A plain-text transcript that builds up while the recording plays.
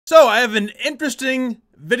So I have an interesting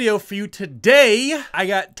video for you today. I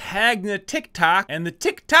got tagged in a TikTok, and the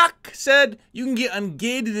TikTok said you can get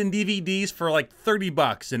Ungated in DVDs for like 30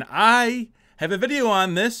 bucks. And I have a video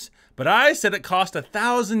on this, but I said it cost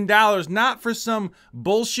 $1,000, not for some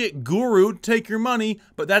bullshit guru to take your money,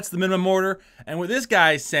 but that's the minimum order. And what this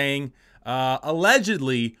guy's saying,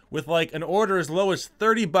 allegedly with like an order as low as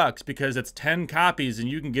 30 bucks because it's 10 copies and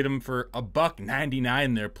you can get them for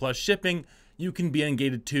 $1.99 there plus shipping, you can be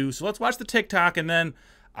ungated too. So let's watch the TikTok and then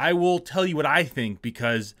I will tell you what I think,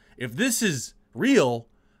 because if this is real,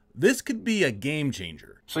 this could be a game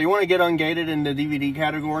changer. So you want to get Ungated in the DVD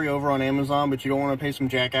category over on Amazon, but you don't want to pay some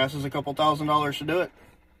jackasses a couple $1,000s to do it?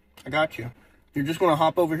 I got you. You're just going to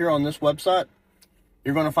hop over here on this website.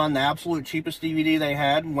 You're going to find the absolute cheapest DVD they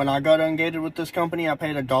had. When I got Ungated with this company, I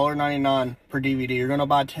paid $1.99 per DVD. You're going to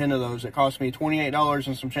buy 10 of those. It cost me $28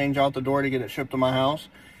 and some change out the door to get it shipped to my house.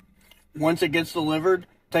 Once it gets delivered,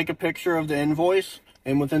 take a picture of the invoice,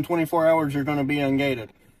 and within 24 hours, you're going to be Ungated.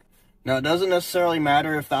 Now, it doesn't necessarily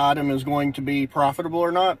matter if the item is going to be profitable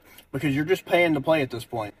or not, because you're just paying to play at this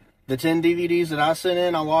point. The 10 DVDs that I sent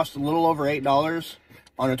in, I lost a little over $8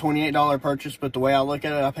 on a $28 purchase, but the way I look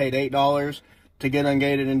at it, I paid $8 to get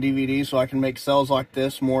Ungated in DVDs so I can make sales like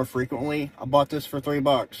this more frequently. I bought this for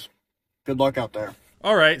 $3. Good luck out there.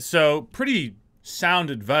 All right, so pretty sound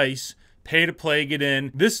advice. Pay to play, get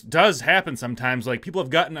in. This does happen sometimes. Like, people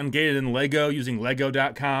have gotten Ungated in Lego using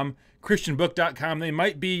Lego.com, ChristianBook.com. They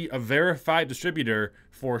might be a verified distributor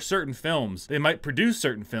for certain films. They might produce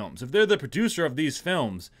certain films. If they're the producer of these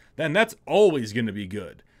films, then that's always going to be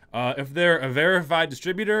good. If they're a verified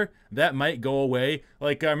distributor, that might go away.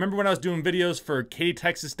 Like, I remember when I was doing videos for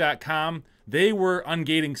KTexas.com, they were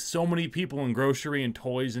ungating so many people in grocery and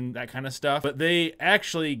toys and that kind of stuff, but they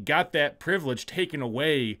actually got that privilege taken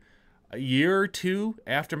away a year or two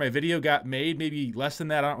after my video got made, maybe less than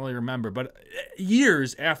that, I don't really remember, but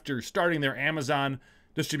years after starting their Amazon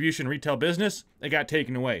distribution retail business, it got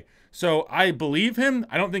taken away. So I believe him.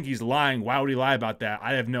 I don't think he's lying. Why would he lie about that?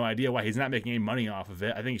 I have no idea why he's not making any money off of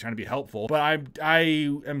it. I think he's trying to be helpful. But I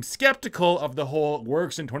am skeptical of the whole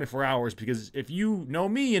works in 24 hours, because if you know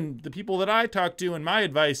me and the people that I talk to and my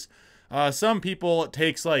advice, some people, it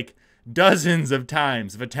takes like dozens of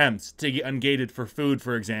times of attempts to get Ungated for food,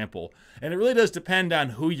 for example. And it really does depend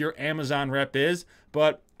on who your Amazon rep is,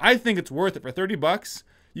 but I think it's worth it. For 30 bucks,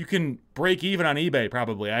 you can break even on eBay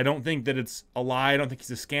probably. I don't think that it's a lie. I don't think he's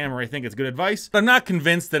a scammer. I think it's good advice. But I'm not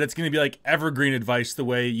convinced that it's going to be like evergreen advice the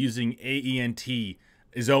way using AENT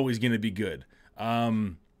is always going to be good.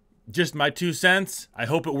 Just my 2 cents. I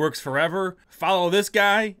hope it works forever. Follow this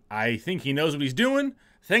guy. I think he knows what he's doing.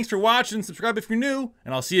 Thanks for watching. Subscribe if you're new,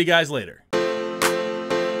 and I'll see you guys later.